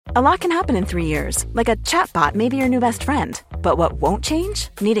A lot can happen in 3 years, like a chatbot may be your new best friend. But what won't change?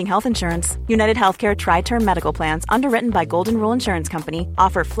 Needing health insurance. United Healthcare Tri-Term Medical Plans, underwritten by Golden Rule Insurance Company,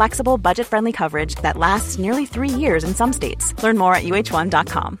 offer flexible, budget-friendly coverage that lasts nearly 3 years in some states. Learn more at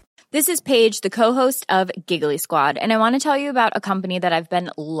uh1.com. This is Paige, the co-host of Giggly Squad, and I want to tell you about a company that I've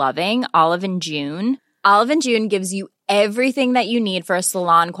been loving, Olive & June. Olive & June gives you everything that you need for a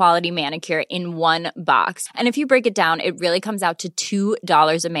salon-quality manicure in one box. And if you break it down, it really comes out to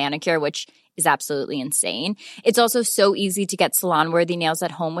 $2 a manicure, which is absolutely insane. It's also so easy to get salon-worthy nails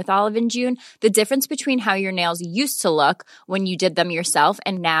at home with Olive & June. The difference between how your nails used to look when you did them yourself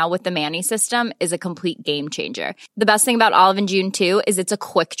and now with the Mani system is a complete game changer. The best thing about Olive & June, too, is it's a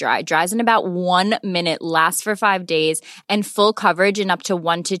quick dry. Dries in about 1 minute, lasts for 5 days, and full coverage in up to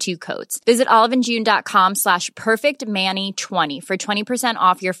 1 to 2 coats. Visit oliveandjune.com/perfectmani20 for 20%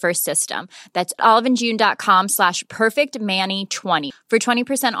 off your first system. That's oliveandjune.com/perfectmani20 for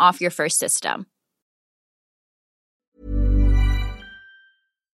 20% off your first system.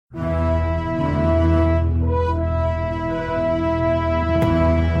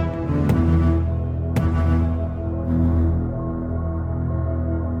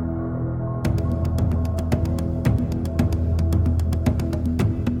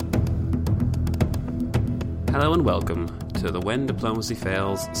 Hello and welcome to the When Diplomacy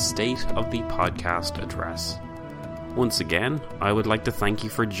Fails State of the Podcast Address. Once again, I would like to thank you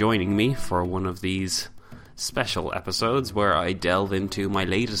for joining me for one of these special episodes where I delve into my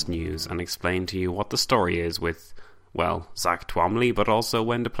latest news and explain to you what the story is with, well, Zach Twomley, but also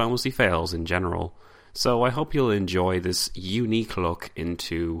When Diplomacy Fails in general. So I hope you'll enjoy this unique look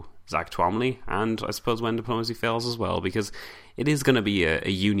into Zach Twomley, and I suppose When Diplomacy Fails as well, because it is going to be a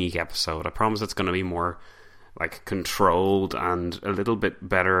unique episode. I promise it's going to be more controlled and a little bit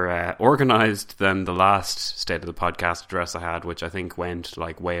better organized than the last State of the Podcast address I had, which I think went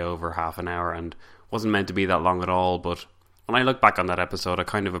way over half an hour and wasn't meant to be that long at all. But when I look back on that episode, I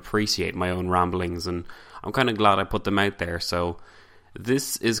kind of appreciate my own ramblings, and I'm kind of glad I put them out there. So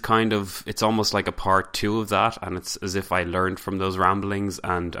this is it's almost like a part 2 of that, and it's as if I learned from those ramblings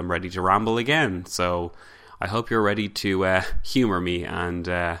and I'm ready to ramble again. So I hope you're ready to humor me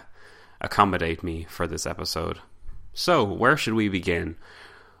and accommodate me for this episode. So, where should we begin?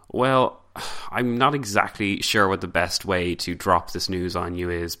 Well, I'm not exactly sure what the best way to drop this news on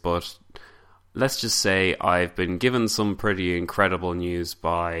you is, but let's just say I've been given some pretty incredible news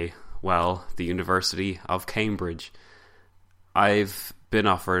by, well, the University of Cambridge. I've been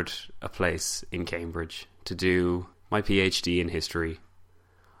offered a place in Cambridge to do my PhD in history.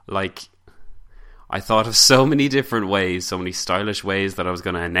 I thought of so many different ways, so many stylish ways that I was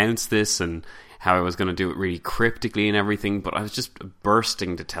going to announce this and how I was going to do it really cryptically and everything, but I was just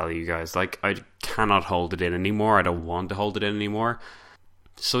bursting to tell you guys. I cannot hold it in anymore. I don't want to hold it in anymore.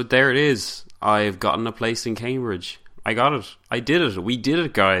 So there it is. I've gotten a place in Cambridge. I got it. I did it. We did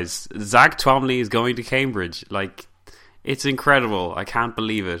it, guys. Zach Twomley is going to Cambridge. It's incredible. I can't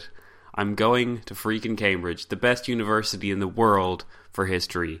believe it. I'm going to freaking Cambridge, the best university in the world for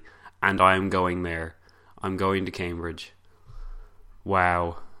history. And I'm going there. I'm going to Cambridge.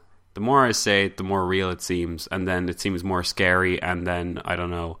 Wow. The more I say it, the more real it seems. And then it seems more scary. And then, I don't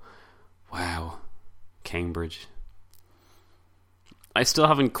know. Wow. Cambridge. I still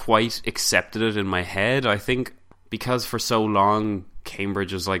haven't quite accepted it in my head. I think because for so long,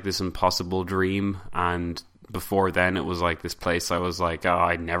 Cambridge was this impossible dream. And before then, it was this place I was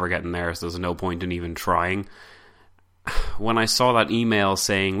I'd never get in there, so there's no point in even trying. When I saw that email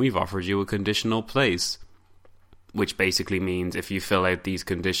saying, we've offered you a conditional place, which basically means if you fill out these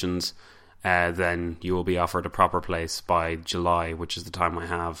conditions, then you will be offered a proper place by July, which is the time I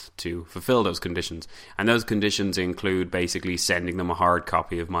have to fulfill those conditions. And those conditions include basically sending them a hard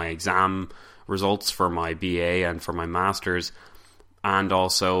copy of my exam results for my BA and for my Masters, and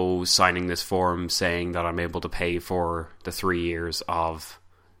also signing this form saying that I'm able to pay for the 3 years of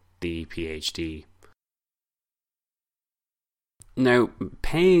the PhD. Now,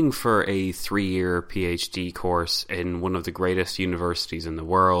 paying for a 3-year PhD course in one of the greatest universities in the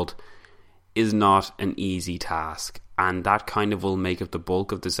world is not an easy task, and that kind of will make up the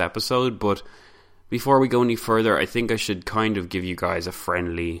bulk of this episode. But before we go any further, I think I should kind of give you guys a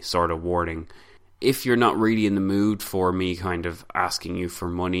friendly sort of warning. If you're not really in the mood for me kind of asking you for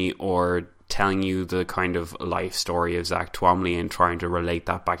money or telling you the kind of life story of Zach Twomley and trying to relate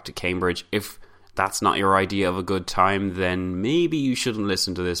that back to Cambridge, if that's not your idea of a good time, then maybe you shouldn't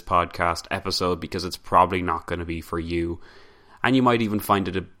listen to this podcast episode, because it's probably not going to be for you. And you might even find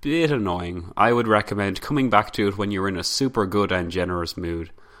it a bit annoying. I would recommend coming back to it when you're in a super good and generous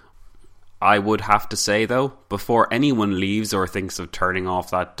mood. I would have to say, though, before anyone leaves or thinks of turning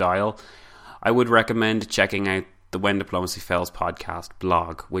off that dial, I would recommend checking out the When Diplomacy Fails podcast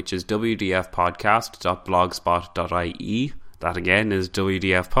blog, which is wdfpodcast.blogspot.ie. That again is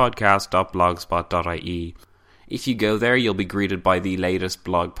wdfpodcast.blogspot.ie. If you go there, you'll be greeted by the latest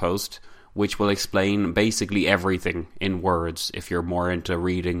blog post, which will explain basically everything in words if you're more into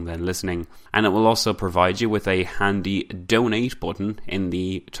reading than listening. And it will also provide you with a handy donate button in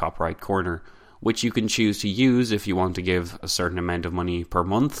the top right corner, which you can choose to use if you want to give a certain amount of money per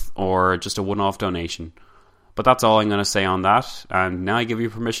month or just a one-off donation. But that's all I'm going to say on that, and now I give you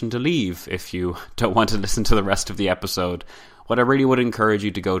permission to leave if you don't want to listen to the rest of the episode. What I really would encourage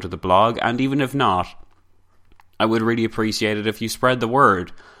you to go to the blog, and even if not, I would really appreciate it if you spread the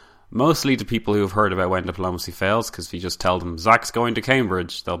word. Mostly to people who have heard about When Diplomacy Fails, because if you just tell them, Zach's going to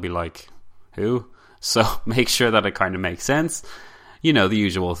Cambridge, they'll be like, who? So make sure that it kind of makes sense. You know, the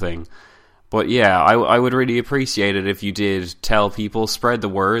usual thing. But yeah, I would really appreciate it if you did tell people, spread the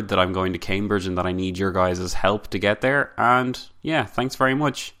word that I'm going to Cambridge and that I need your guys' help to get there. And yeah, thanks very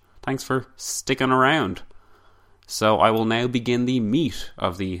much. Thanks for sticking around. So I will now begin the meat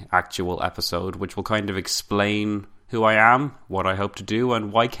of the actual episode, which will kind of explain who I am, what I hope to do,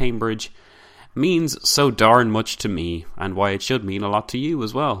 and why Cambridge means so darn much to me, and why it should mean a lot to you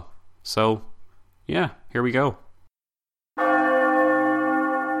as well. So, yeah, here we go.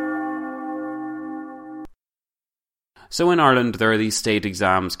 So in Ireland, there are these state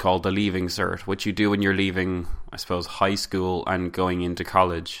exams called the Leaving Cert, which you do when you're leaving, I suppose, high school and going into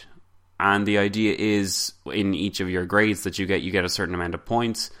college. And the idea is, in each of your grades that you get a certain amount of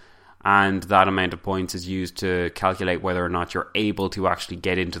points, and that amount of points is used to calculate whether or not you're able to actually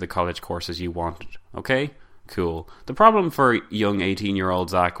get into the college courses you wanted. Okay? Cool. The problem for young 18-year-old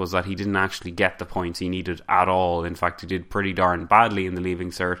Zach was that he didn't actually get the points he needed at all. In fact, he did pretty darn badly in the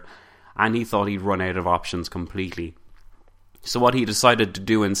Leaving Cert, and he thought he'd run out of options completely. So what he decided to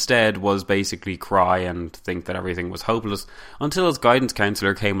do instead was basically cry and think that everything was hopeless, until his guidance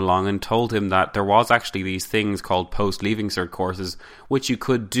counsellor came along and told him that there was actually these things called post-Leaving Cert courses, which you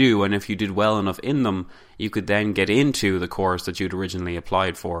could do, and if you did well enough in them, you could then get into the course that you'd originally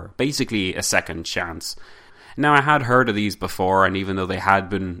applied for. Basically a second chance. Now, I had heard of these before, and even though they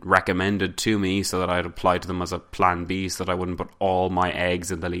had been recommended to me so that I'd apply to them as a plan B so that I wouldn't put all my eggs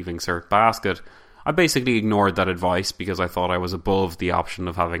in the Leaving Cert basket, I basically ignored that advice because I thought I was above the option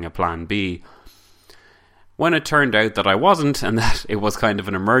of having a plan B. When it turned out that I wasn't, and that it was kind of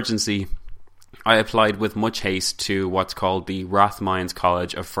an emergency, I applied with much haste to what's called the Rathmines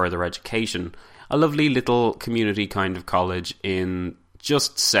College of Further Education, a lovely little community kind of college in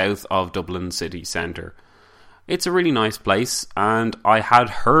just south of Dublin city centre. It's a really nice place, and I had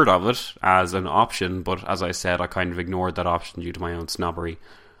heard of it as an option, but as I said, I kind of ignored that option due to my own snobbery.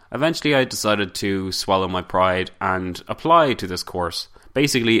 Eventually, I decided to swallow my pride and apply to this course,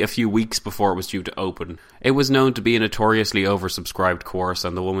 basically a few weeks before it was due to open. It was known to be a notoriously oversubscribed course,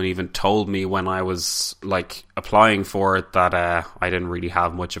 and the woman even told me when I was, applying for it that I didn't really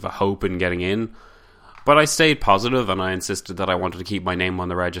have much of a hope in getting in. But I stayed positive, and I insisted that I wanted to keep my name on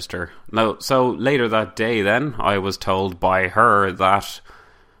the register. So later that day then, I was told by her that,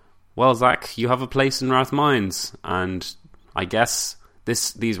 well, Zach, you have a place in Rathmines, and I guess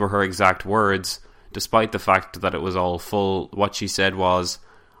these were her exact words. Despite the fact that it was all full, what she said was,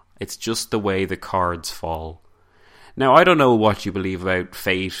 it's just the way the cards fall. Now, I don't know what you believe about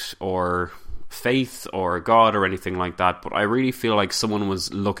fate or faith or God or anything like that, but I really feel like someone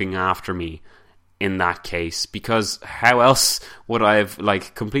was looking after me in that case, because how else would I have,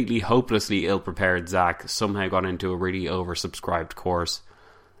 completely hopelessly ill-prepared Zach somehow got into a really oversubscribed course?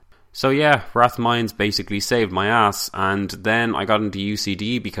 So yeah, Rathmines basically saved my ass, and then I got into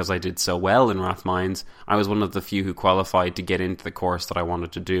UCD because I did so well in Rathmines. I was one of the few who qualified to get into the course that I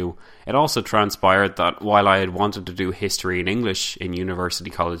wanted to do. It also transpired that while I had wanted to do history and English in University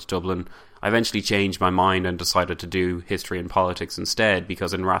College Dublin, I eventually changed my mind and decided to do history and politics instead,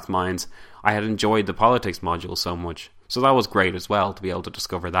 because in Rathmines I had enjoyed the politics module so much. So that was great as well, to be able to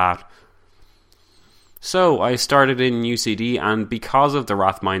discover that. So I started in UCD, and because of the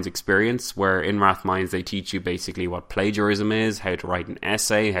Rathmines experience, where in Rathmines they teach you basically what plagiarism is, how to write an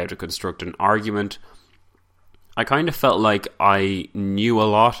essay, how to construct an argument, I kind of felt like I knew a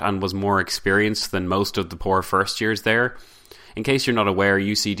lot and was more experienced than most of the poor first years there. In case you're not aware,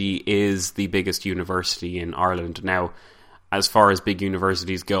 UCD is the biggest university in Ireland. Now, as far as big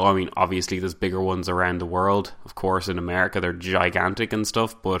universities go, I mean, obviously there's bigger ones around the world. Of course, in America they're gigantic and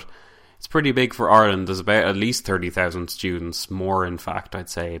stuff, but it's pretty big for Ireland. There's about at least 30,000 students, more in fact, I'd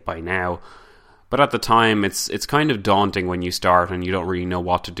say, by now. But at the time, it's kind of daunting when you start and you don't really know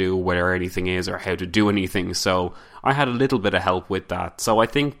what to do, where anything is, or how to do anything. So I had a little bit of help with that. So I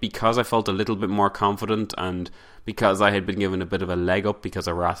think because I felt a little bit more confident, and because I had been given a bit of a leg up because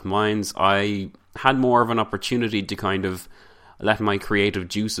of Wrath Minds, I had more of an opportunity to kind of let my creative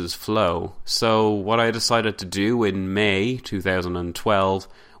juices flow. So what I decided to do in May 2012,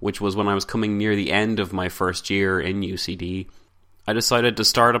 which was when I was coming near the end of my first year in UCD, I decided to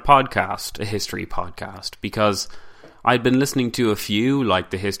start a podcast, a history podcast, because I'd been listening to a few, like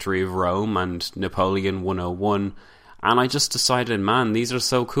The History of Rome and Napoleon 101, and I just decided, man, these are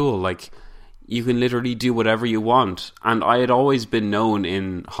so cool, like, you can literally do whatever you want. And I had always been known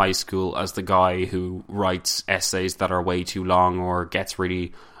in high school as the guy who writes essays that are way too long or gets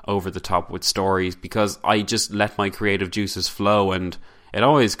really over the top with stories, because I just let my creative juices flow, and it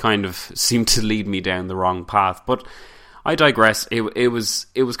always kind of seemed to lead me down the wrong path. But I digress. It was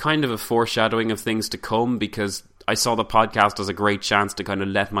kind of a foreshadowing of things to come, because I saw the podcast as a great chance to kind of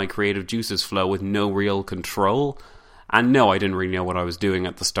let my creative juices flow with no real control. And no, I didn't really know what I was doing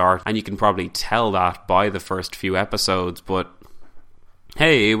at the start, and you can probably tell that by the first few episodes, but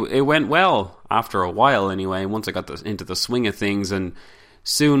hey, it went well after a while anyway, once I got into the swing of things, and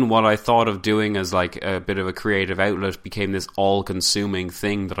soon what I thought of doing as like a bit of a creative outlet became this all-consuming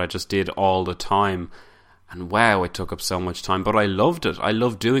thing that I just did all the time. And wow, it took up so much time, but I loved it. I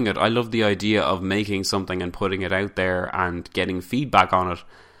loved doing it. I loved the idea of making something and putting it out there and getting feedback on it.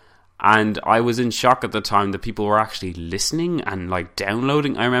 And I was in shock at the time that people were actually listening and like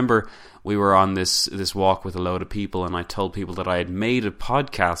downloading. I remember we were on this walk with a load of people, and I told people that I had made a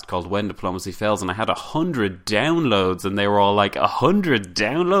podcast called When Diplomacy Fails, and I had 100 downloads, and they were all like, 100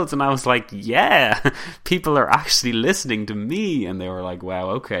 downloads? And I was like, yeah, people are actually listening to me. And they were like, wow,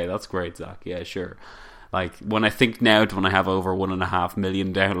 okay, that's great, Zach. Yeah, sure. Like, when I think now to when I have over 1.5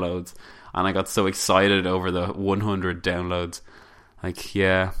 million downloads, and I got so excited over the 100 downloads, like,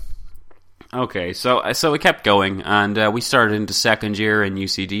 yeah. Okay, so it kept going, and we started into second year in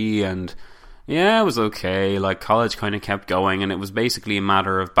UCD, and yeah, it was okay. Like, college kind of kept going, and it was basically a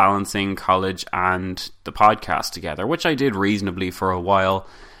matter of balancing college and the podcast together, which I did reasonably for a while.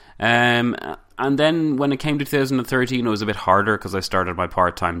 And then when it came to 2013, it was a bit harder because I started my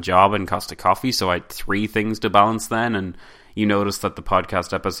part-time job in Costa Coffee, so I had 3 things to balance then, and you notice that the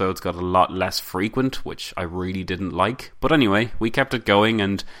podcast episodes got a lot less frequent, which I really didn't like. But anyway, we kept it going,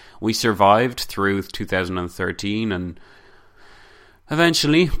 and we survived through 2013, and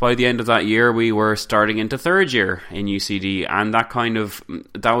eventually, by the end of that year, we were starting into third year in UCD, and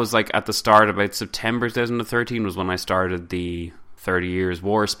that was like at the start, about September 2013 was when I started the 30 Years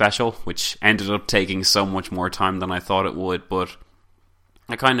War special, which ended up taking so much more time than I thought it would, but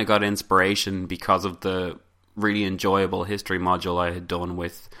I kind of got inspiration because of the really enjoyable history module I had done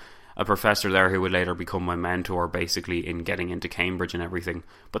with a professor there who would later become my mentor, basically, in getting into Cambridge and everything.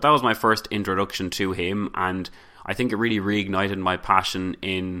 But that was my first introduction to him, and I think it really reignited my passion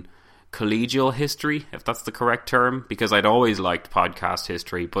in collegial history, if that's the correct term, because I'd always liked podcast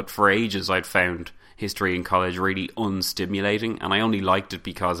history, but for ages I'd found history in college really unstimulating, and I only liked it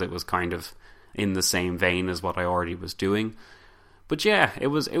because it was kind of in the same vein as what I already was doing. But yeah, it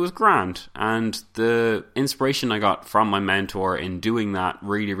was grand, and the inspiration I got from my mentor in doing that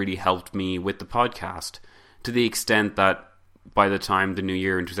really, really helped me with the podcast, to the extent that by the time the new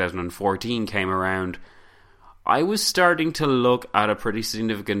year in 2014 came around, I was starting to look at a pretty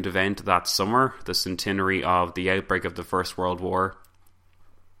significant event that summer, the centenary of the outbreak of the First World War.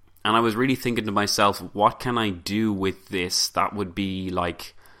 And I was really thinking to myself, what can I do with this that would be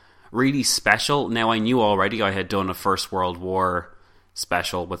like really special? Now, I knew already I had done a First World War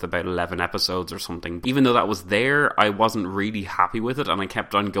special with about 11 episodes or something. Even though that was there, I wasn't really happy with it, and I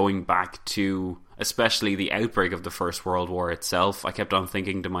kept on going back to especially the outbreak of the First World War itself. I kept on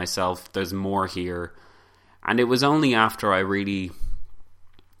thinking to myself, there's more here. And it was only after I really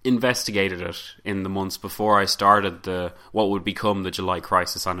investigated it in the months before I started what would become the July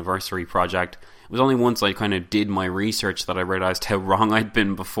Crisis Anniversary Project. It was only once I kind of did my research that I realised how wrong I'd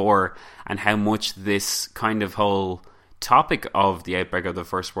been before, and how much this kind of whole topic of the outbreak of the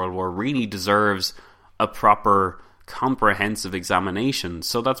First World War really deserves a proper comprehensive examination.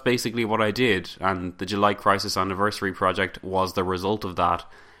 So that's basically what I did, and the July Crisis Anniversary Project was the result of that.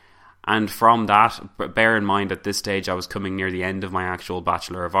 And from that, bear in mind at this stage I was coming near the end of my actual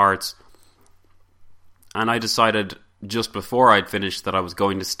Bachelor of Arts, and I decided just before I'd finished that I was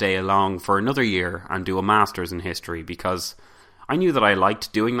going to stay along for another year and do a Master's in History, because I knew that I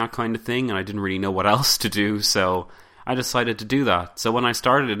liked doing that kind of thing and I didn't really know what else to do, so I decided to do that. So when I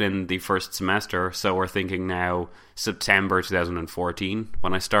started in the first semester, so we're thinking now September 2014,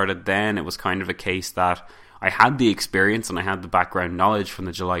 when I started then, it was kind of a case that I had the experience and I had the background knowledge from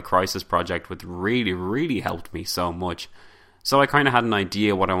the July Crisis Project, which really, really helped me so much. So I kind of had an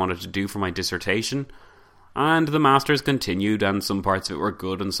idea what I wanted to do for my dissertation, and the masters continued, and some parts of it were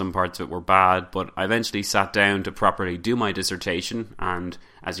good and some parts of it were bad, but I eventually sat down to properly do my dissertation, and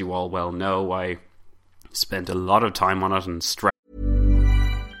as you all well know, I spent a lot of time on it and stress.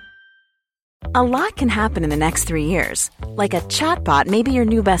 A lot can happen in the next 3 years. Like a chatbot may be your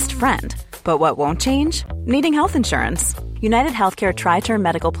new best friend. But what won't change? Needing health insurance. United Healthcare Tri-Term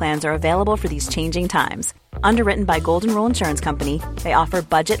Medical Plans are available for these changing times. Underwritten by Golden Rule Insurance Company, they offer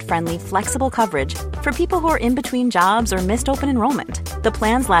budget-friendly, flexible coverage for people who are in between jobs or missed open enrollment. The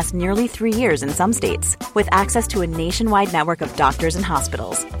plans last nearly 3 years in some states, with access to a nationwide network of doctors and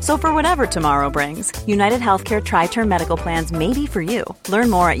hospitals. So for whatever tomorrow brings, United Healthcare Tri-Term Medical Plans may be for you. Learn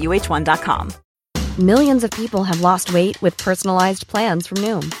more at uh1.com. Millions of people have lost weight with personalized plans from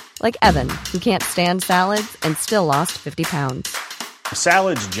Noom. Like Evan, who can't stand salads and still lost 50 pounds.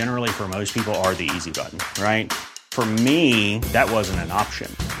 Salads generally for most people are the easy button, right? For me, that wasn't an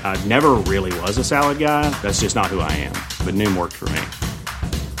option. I never really was a salad guy. That's just not who I am. But Noom worked for me.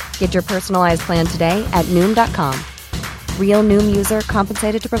 Get your personalized plan today at Noom.com. Real Noom user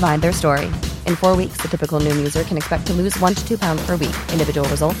compensated to provide their story. In 4 weeks, the typical Noom user can expect to lose 1 to 2 pounds per week. Individual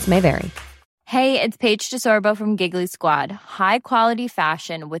results may vary. Hey, it's Paige DeSorbo from Giggly Squad. High quality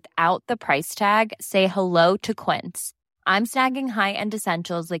fashion without the price tag. Say hello to Quince. I'm snagging high-end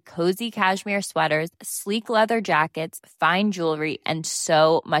essentials like cozy cashmere sweaters, sleek leather jackets, fine jewelry, and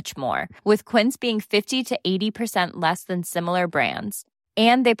so much more. With Quince being 50 to 80% less than similar brands.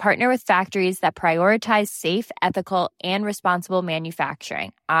 And they partner with factories that prioritize safe, ethical, and responsible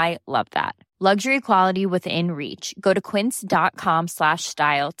manufacturing. I love that. Luxury quality within reach. Go to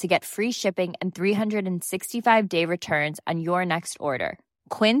quince.com/style to get free shipping and 365-day returns on your next order.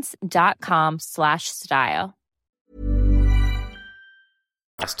 Quince.com/style.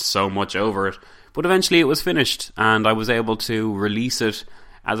 So much over it, but eventually it was finished, and I was able to release it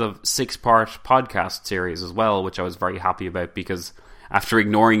as a 6-part podcast series as well, which I was very happy about, because after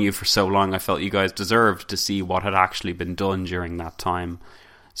ignoring you for so long, I felt you guys deserved to see what had actually been done during that time.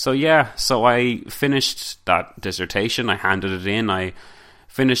 So I finished that dissertation, I handed it in, I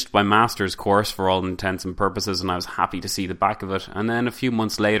finished my master's course for all intents and purposes, and I was happy to see the back of it. And then a few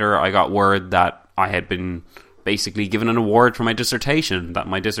months later, I got word that I had been basically given an award for my dissertation, that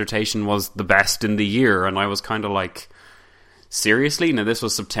my dissertation was the best in the year, and I was kind of like, seriously? Now this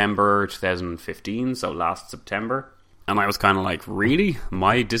was September 2015, so last September, and I was kind of like, really?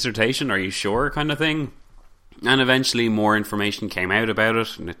 My dissertation? Are you sure? Kind of thing. And eventually more information came out about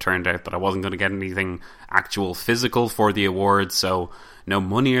it, and it turned out that I wasn't going to get anything actual physical for the award, so no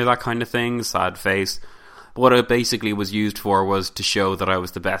money or that kind of thing, sad face. But what it basically was used for was to show that I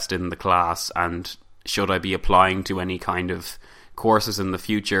was the best in the class, and should I be applying to any kind of courses in the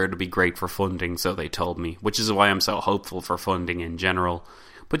future, it would be great for funding, so they told me, which is why I'm so hopeful for funding in general.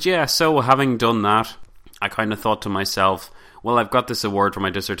 But yeah, so having done that, I kind of thought to myself, well, I've got this award for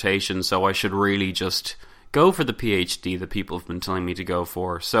my dissertation, so I should really just go for the PhD that people have been telling me to go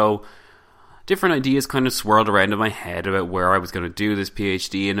for. So different ideas kind of swirled around in my head about where I was going to do this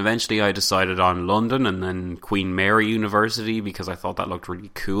PhD, and eventually I decided on London and then Queen Mary University, because I thought that looked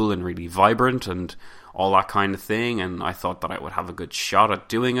really cool and really vibrant and all that kind of thing, and I thought that I would have a good shot at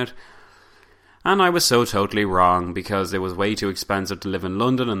doing it. And I was so totally wrong, because it was way too expensive to live in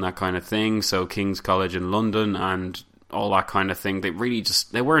London and that kind of thing. So King's College in London and all that kind of thing,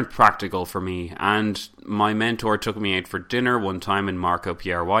 they weren't practical for me. And my mentor took me out for dinner one time in Marco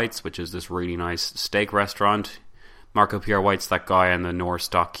Pierre White's, which is this really nice steak restaurant. Marco Pierre White's that guy in the North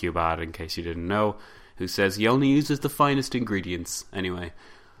Stock Cube ad, in case you didn't know, who says he only uses the finest ingredients. Anyway,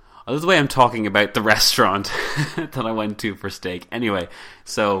 that's the way I'm talking about the restaurant that I went to for steak. Anyway,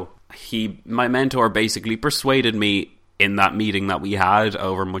 so my mentor basically persuaded me in that meeting that we had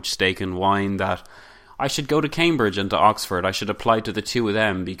over much steak and wine that I should go to Cambridge and to Oxford. I should apply to the two of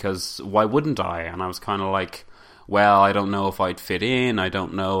them, because why wouldn't I? And I was kind of like, well, I don't know if I'd fit in. I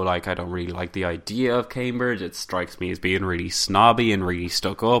don't know, I don't really like the idea of Cambridge. It strikes me as being really snobby and really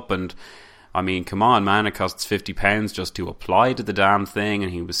stuck up. And I mean, come on, man, it costs £50 just to apply to the damn thing.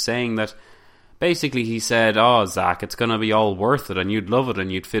 And he was saying that, basically he said, oh, Zach, it's going to be all worth it and you'd love it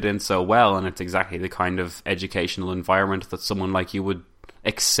and you'd fit in so well. And it's exactly the kind of educational environment that someone like you would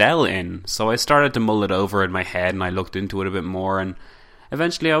excel in. So I started to mull it over in my head, and I looked into it a bit more, and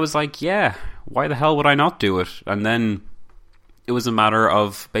eventually I was like, yeah, why the hell would I not do it? And then it was a matter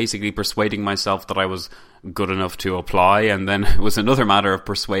of basically persuading myself that I was good enough to apply, and then it was another matter of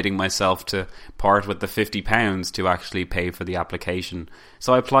persuading myself to part with the £50 to actually pay for the application.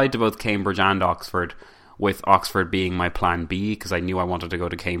 So I applied to both Cambridge and Oxford, with Oxford being my plan B, because I knew I wanted to go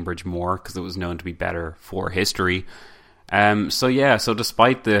to Cambridge more, because it was known to be better for history. So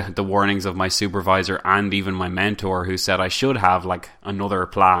despite the warnings of my supervisor and even my mentor, who said I should have like another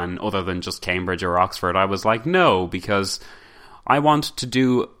plan other than just Cambridge or Oxford, I was like, no, because I want to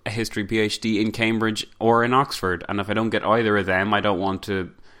do a history PhD in Cambridge or in Oxford, and if I don't get either of them, I don't want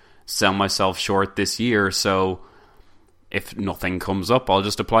to sell myself short this year. So if nothing comes up, I'll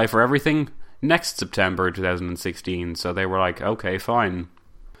just apply for everything next September 2016. So they were like, okay, fine.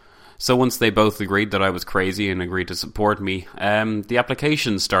 So once they both agreed that I was crazy and agreed to support me, the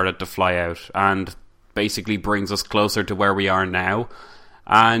applications started to fly out, and basically brings us closer to where we are now.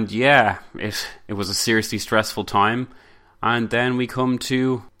 And yeah, it was a seriously stressful time. And then we come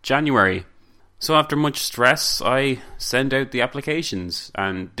to January. So after much stress, I sent out the applications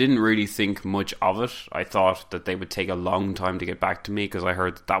and didn't really think much of it. I thought that they would take a long time to get back to me, because I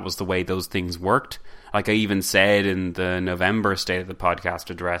heard that was the way those things worked. Like I even said in the November State of the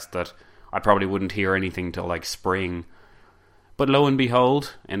Podcast address that I probably wouldn't hear anything till like spring. But lo and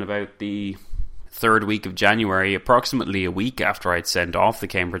behold, in about the third week of January, approximately a week after I'd sent off the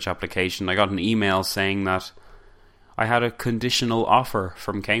Cambridge application, I got an email saying that I had a conditional offer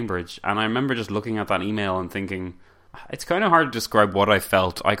from Cambridge. And I remember just looking at that email and thinking, it's kind of hard to describe what I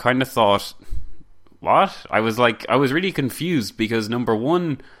felt. I kind of thought, what? I was really confused, because number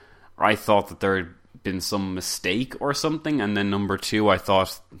one, I thought that there had been some mistake or something, and then number two, I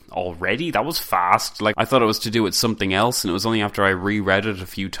thought, already? That was fast. Like, I thought it was to do with something else, and it was only after I reread it a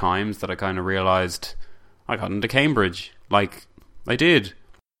few times that I kind of realised I got into Cambridge. Like, I did.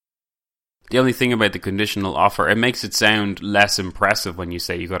 The only thing about the conditional offer, it makes it sound less impressive when you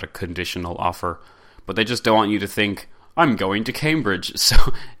say you got a conditional offer, but they just don't want you to think, I'm going to Cambridge. So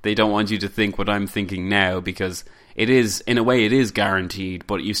they don't want you to think what I'm thinking now, because it is, in a way, it is guaranteed,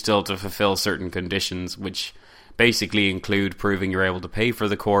 but you still have to fulfill certain conditions, which basically include proving you're able to pay for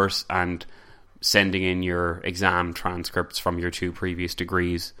the course and sending in your exam transcripts from your 2 previous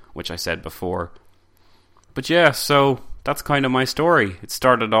degrees, which I said before. But yeah, so that's kind of my story. It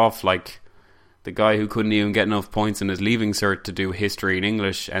started off like the guy who couldn't even get enough points in his leaving cert to do history and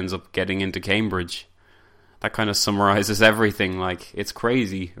English ends up getting into Cambridge. That kind of summarizes everything. Like, it's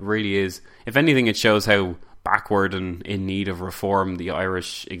crazy. It really is. If anything, it shows how backward and in need of reform the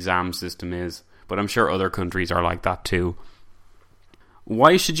Irish exam system is. But I'm sure other countries are like that too.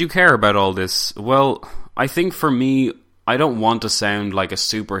 Why should you care about all this? Well, I think for me, I don't want to sound like a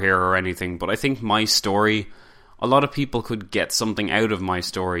superhero or anything, but I think my story, a lot of people could get something out of my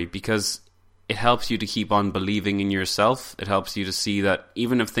story, because it helps you to keep on believing in yourself. It helps you to see that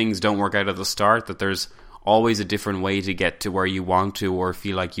even if things don't work out at the start, that there's always a different way to get to where you want to or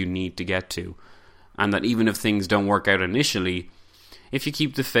feel like you need to get to. And that even if things don't work out initially, if you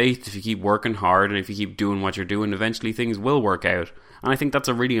keep the faith, if you keep working hard, and if you keep doing what you're doing, eventually things will work out. And I think that's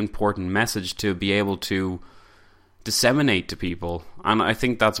a really important message to be able to disseminate to people. And I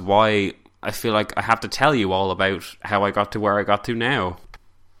think that's why I feel like I have to tell you all about how I got to where I got to now.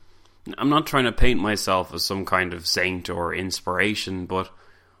 I'm not trying to paint myself as some kind of saint or inspiration, but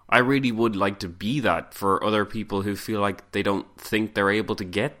I really would like to be that for other people who feel like they don't think they're able to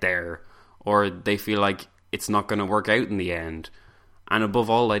get there, or they feel like it's not going to work out in the end. And above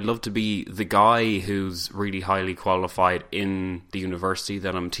all, I'd love to be the guy who's really highly qualified in the university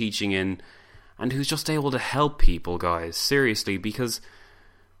that I'm teaching in, and who's just able to help people, guys. Seriously, because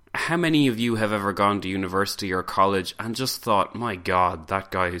how many of you have ever gone to university or college and just thought, my God, that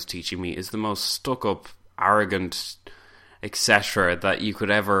guy who's teaching me is the most stuck-up, arrogant, etc. that you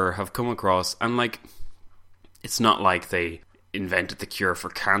could ever have come across? And like, it's not like they invented the cure for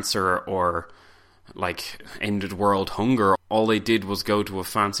cancer or like ended world hunger. All they did was go to a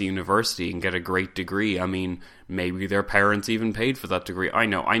fancy university and get a great degree. I mean, maybe their parents even paid for that degree. I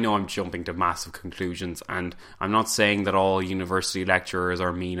know I'm jumping to massive conclusions, and I'm not saying that all university lecturers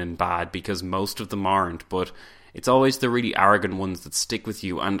are mean and bad, because most of them aren't, but it's always the really arrogant ones that stick with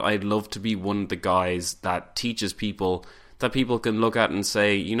you. And I'd love to be one of the guys that teaches people, that people can look at and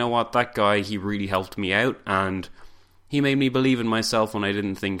say, you know what, that guy, he really helped me out, and he made me believe in myself when I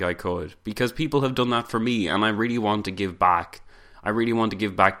didn't think I could. Because people have done that for me, and I really want to give back. I really want to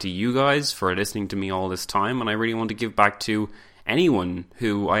give back to you guys for listening to me all this time, and I really want to give back to anyone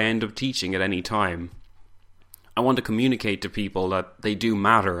who I end up teaching at any time. I want to communicate to people that they do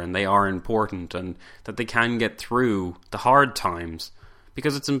matter, and they are important, and that they can get through the hard times.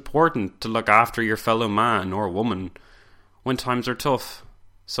 Because it's important to look after your fellow man or woman when times are tough.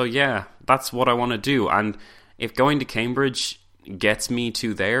 So yeah, that's what I want to do. And if going to Cambridge gets me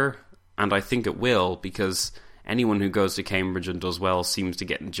to there, and I think it will, because anyone who goes to Cambridge and does well seems to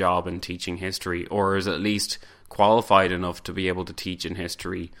get a job in teaching history, or is at least qualified enough to be able to teach in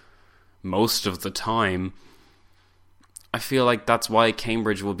history most of the time. I feel like that's why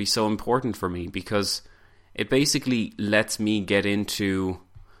Cambridge will be so important for me, because it basically lets me get into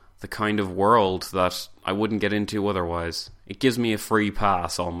the kind of world that I wouldn't get into otherwise. It gives me a free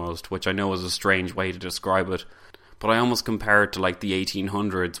pass almost, which I know is a strange way to describe it, but I almost compare it to like the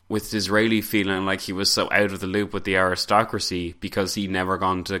 1800s, with Disraeli feeling like he was so out of the loop with the aristocracy because he'd never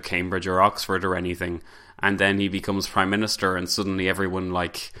gone to Cambridge or Oxford or anything, and then he becomes Prime Minister and suddenly everyone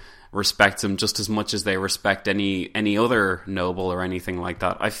like respects him just as much as they respect any other noble or anything like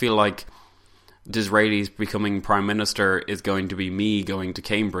that. I feel like Disraeli's becoming Prime Minister is going to be me going to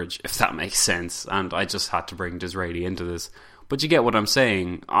Cambridge, if that makes sense, and I just had to bring Disraeli into this. But you get what I'm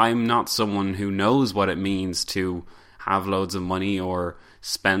saying. I'm not someone who knows what it means to have loads of money or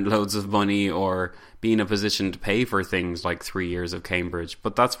spend loads of money or be in a position to pay for things like 3 years of Cambridge.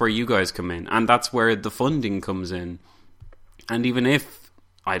 But that's where you guys come in, and that's where the funding comes in. And even if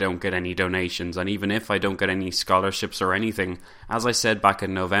I don't get any donations, and even if I don't get any scholarships or anything, as I said back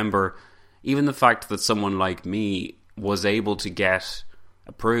in November, even the fact that someone like me was able to get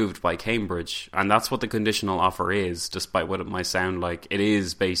approved by Cambridge, and that's what the conditional offer is, despite what it might sound like. It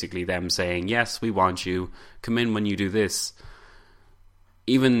is basically them saying, yes, we want you, come in when you do this.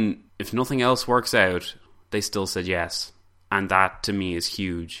 Even if nothing else works out, they still said yes, and that to me is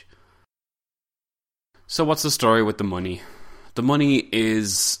huge. So what's the story with the money? The money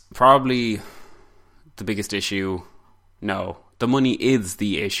is probably the biggest issue. No, the money is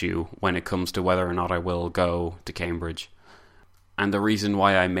the issue when it comes to whether or not I will go to Cambridge. And the reason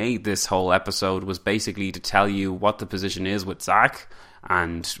why I made this whole episode was basically to tell you what the position is with Zach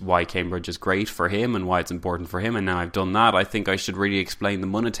and why Cambridge is great for him and why it's important for him. And now I've done that, I think I should really explain the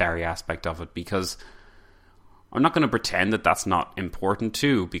monetary aspect of it, because I'm not going to pretend that that's not important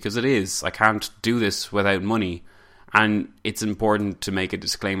too, because it is. I can't do this without money. And it's important to make a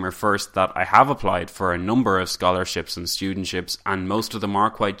disclaimer first that I have applied for a number of scholarships and studentships, and most of them are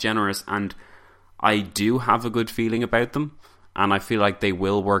quite generous, and I do have a good feeling about them, and I feel like they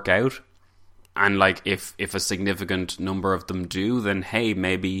will work out. And like if a significant number of them do, then hey,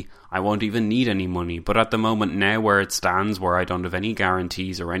 maybe I won't even need any money. But at the moment now, where it stands, where I don't have any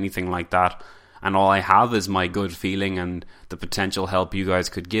guarantees or anything like that, and all I have is my good feeling and the potential help you guys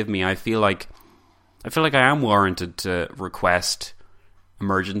could give me, I feel like I am warranted to request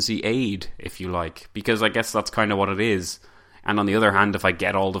emergency aid, if you like, because I guess that's kind of what it is. And on the other hand, if I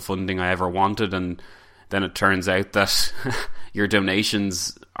get all the funding I ever wanted and then it turns out that your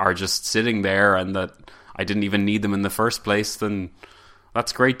donations are just sitting there and that I didn't even need them in the first place, then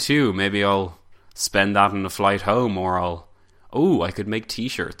that's great too. Maybe I'll spend that on a flight home, or I could make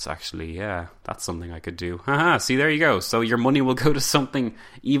t-shirts actually. Yeah, that's something I could do. Haha, see, there you go. So your money will go to something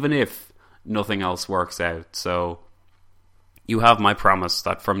even if nothing else works out. So you have my promise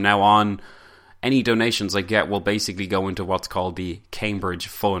that from now on, any donations I get will basically go into what's called the Cambridge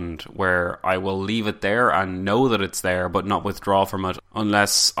Fund, where I will leave it there and know that it's there, but not withdraw from it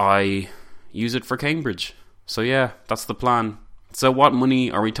unless I use it for Cambridge. So yeah, that's the plan. So what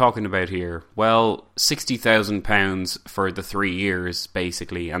money are we talking about here? Well, £60,000 for the 3 years,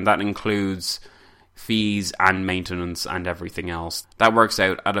 basically, and that includes fees and maintenance and everything else. That works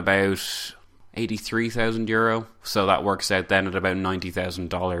out at about €83,000, so that works out then at about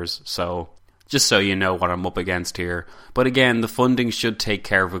 $90,000. So just so you know what I'm up against here. But again, the funding should take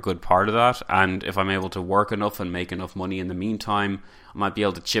care of a good part of that, and if I'm able to work enough and make enough money in the meantime, I might be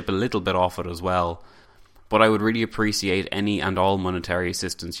able to chip a little bit off it as well. But I would really appreciate any and all monetary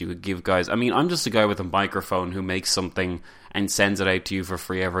assistance you would give, guys. I mean, I'm just a guy with a microphone who makes something and sends it out to you for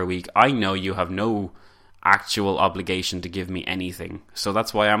free every week. I know you have no actual obligation to give me anything, so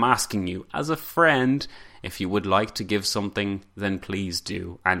that's why I'm asking you, as a friend, if you would like to give something, then please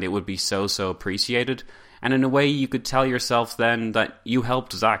do, and it would be so appreciated. And in a way, you could tell yourself then that you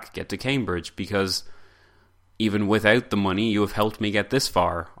helped Zach get to Cambridge, because even without the money, you have helped me get this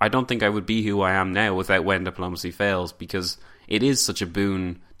far. I don't think I would be who I am now without When Diplomacy Fails, because it is such a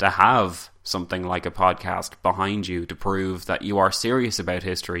boon to have something like a podcast behind you to prove that you are serious about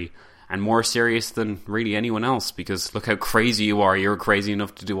history, and more serious than really anyone else, because look how crazy you are. You're crazy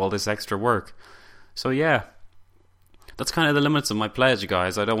enough to do all this extra work. So yeah, that's kind of the limits of my pledge,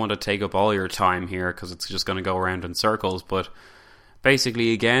 guys. I don't want to take up all your time here because it's just going to go around in circles, but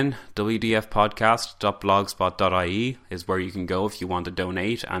basically, again, wdfpodcast.blogspot.ie is where you can go if you want to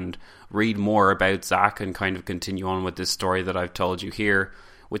donate and read more about Zach and kind of continue on with this story that I've told you here,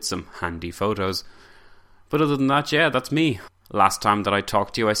 with some handy photos. But other than that, yeah, that's me. Last time that I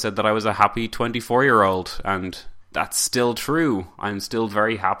talked to you, I said that I was a happy 24-year-old, and that's still true. I'm still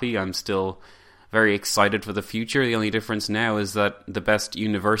very happy. I'm still very excited for the future. The only difference now is that the best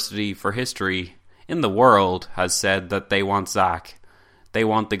university for history in the world has said that they want Zach. They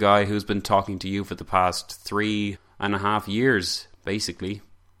want the guy who's been talking to you for the past 3.5 years, basically.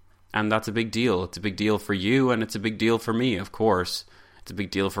 And that's a big deal. It's a big deal for you, and it's a big deal for me, of course. It's a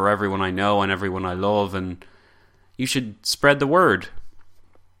big deal for everyone I know and everyone I love, and you should spread the word.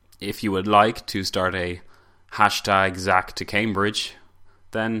 If you would like to start a hashtag Zach to Cambridge,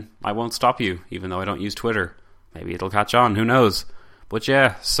 then I won't stop you, even though I don't use Twitter. Maybe it'll catch on, who knows. But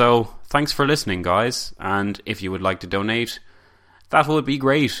yeah, so thanks for listening, guys, and if you would like to donate, that would be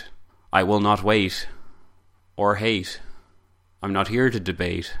great. I will not wait. Or hate. I'm not here to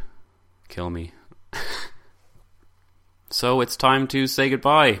debate. Kill me. So it's time to say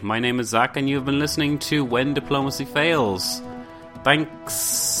goodbye. My name is Zach, and you've been listening to When Diplomacy Fails.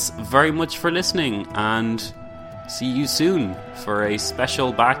 Thanks very much for listening, and see you soon for a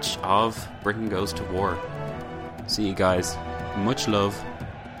special batch of Britain Goes to War. See you guys. Much love.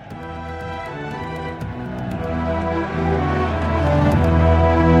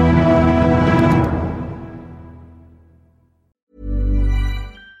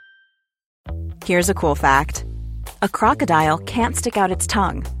 Here's a cool fact. A crocodile can't stick out its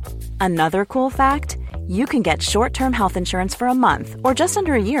tongue. Another cool fact, you can get short-term health insurance for a month or just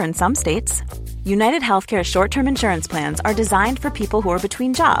under a year in some states. United Healthcare short-term insurance plans are designed for people who are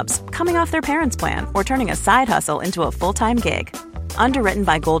between jobs, coming off their parents' plan, or turning a side hustle into a full-time gig. Underwritten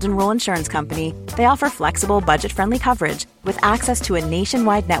by Golden Rule Insurance Company, they offer flexible, budget-friendly coverage with access to a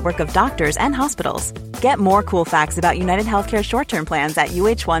nationwide network of doctors and hospitals. Get more cool facts about United Healthcare short-term plans at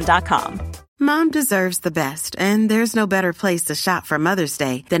uh1.com. Mom deserves the best, and there's no better place to shop for Mother's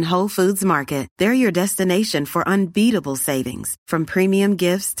Day than Whole Foods Market. They're your destination for unbeatable savings, from premium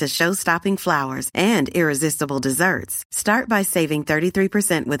gifts to show-stopping flowers and irresistible desserts. Start by saving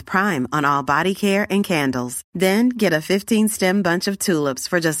 33% with Prime on all body care and candles. Then get a 15-stem bunch of tulips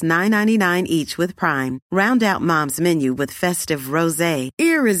for just $9.99 each with Prime. Round out Mom's menu with festive rosé,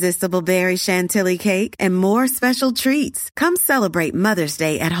 irresistible berry chantilly cake, and more special treats. Come celebrate Mother's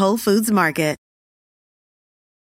Day at Whole Foods Market.